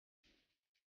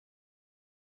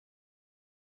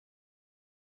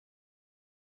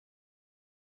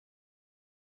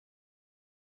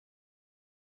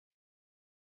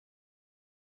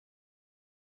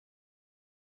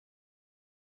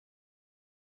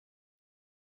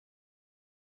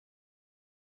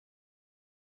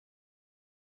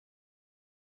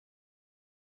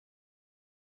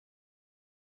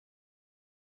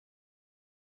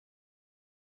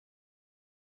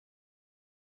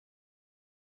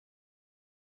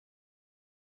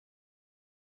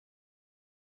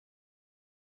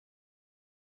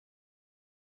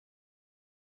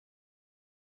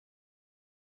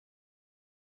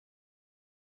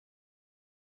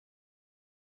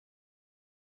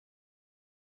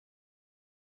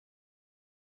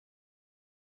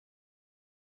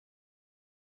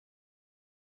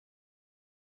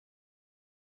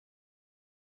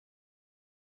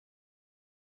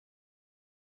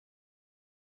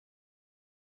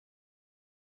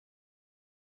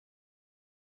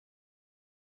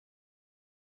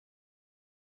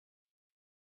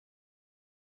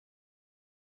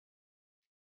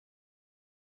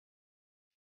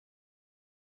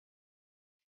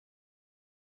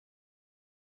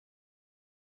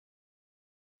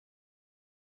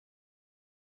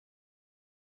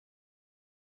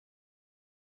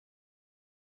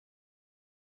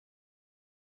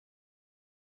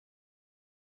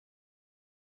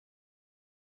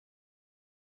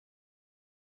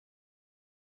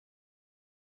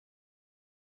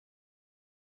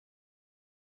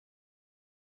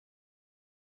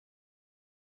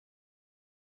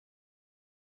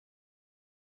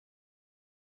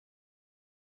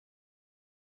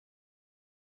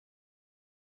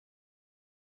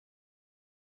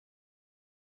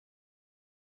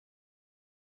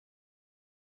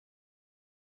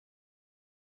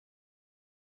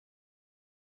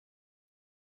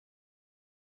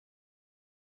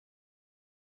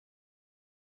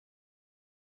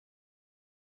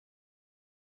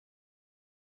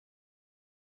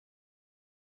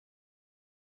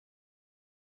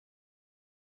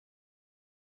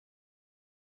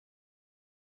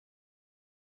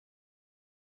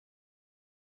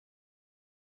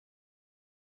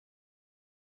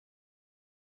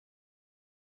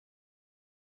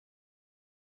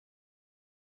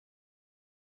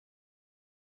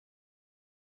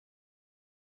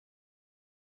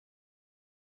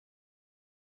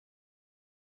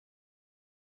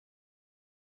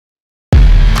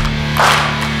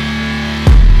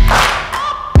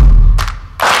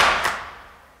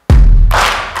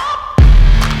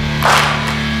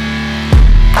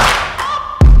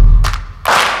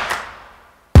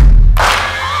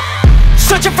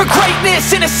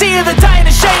In a sea of the dying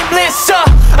and shameless,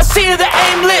 a sea of the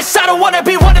aimless. I don't wanna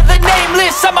be one of the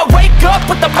nameless. I'ma wake up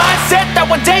with the mindset that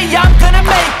one day I'm gonna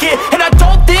make it. And I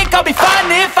don't think I'll be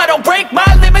fine if I don't break my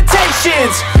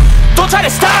limitations. Don't try to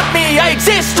stop me, I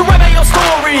exist to write my own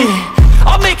story.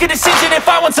 I'll make a decision if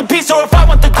I want some peace or if I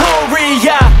want the glory.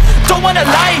 Yeah, don't want a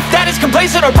life that is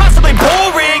complacent or possibly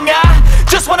boring. I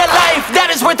just want a life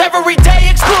that is worth every day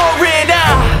exploring.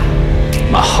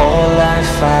 My whole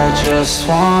life I just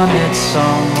wanted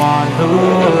someone who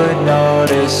would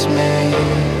notice me.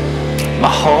 My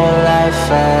whole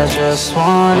life I just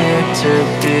wanted to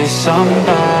be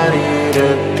somebody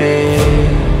to be.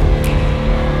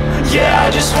 Yeah, I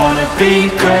just wanna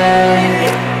be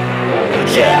great.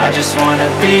 Yeah, I just wanna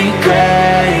be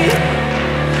great.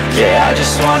 Yeah, I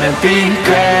just wanna be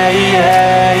great.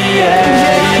 Yeah,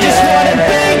 yeah, I just wanna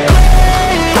be great.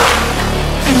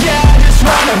 Yeah, I just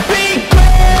wanna be great.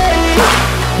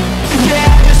 Yeah,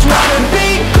 I just wanna be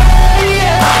great.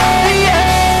 Yeah, yeah,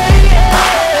 yeah,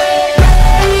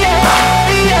 yeah,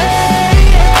 yeah.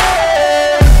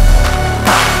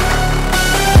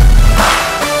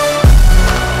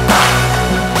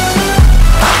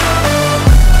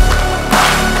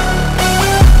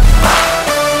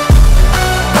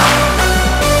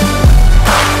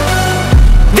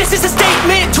 This is a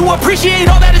statement to appreciate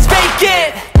all that is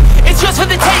vacant. It's yours for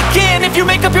the taking. If you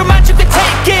make up your mind, you can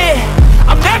take it.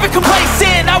 I'm never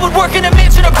complacent. I would work in a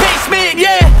mansion or basement.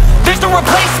 Yeah, there's no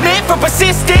replacement for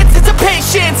persistence. It's a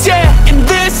patience. Yeah, in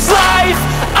this life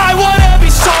I wanna be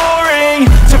soaring,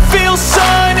 to feel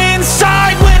sun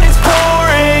inside when it's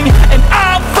pouring. And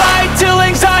I'll fight till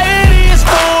anxiety is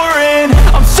foreign.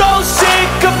 I'm so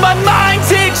sick of my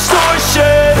mind's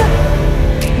extortion.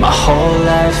 My whole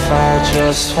life I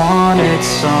just wanted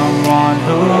someone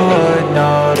who would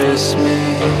notice me.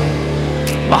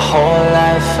 My whole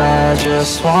life I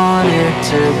just wanted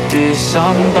to be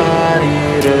somebody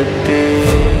to be.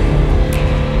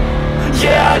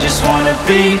 Yeah, I just wanna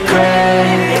be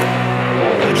great.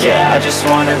 Yeah, I just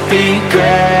wanna be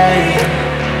great.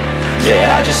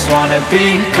 Yeah, I just wanna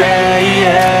be great.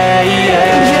 Yeah, yeah,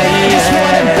 yeah, I just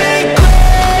wanna be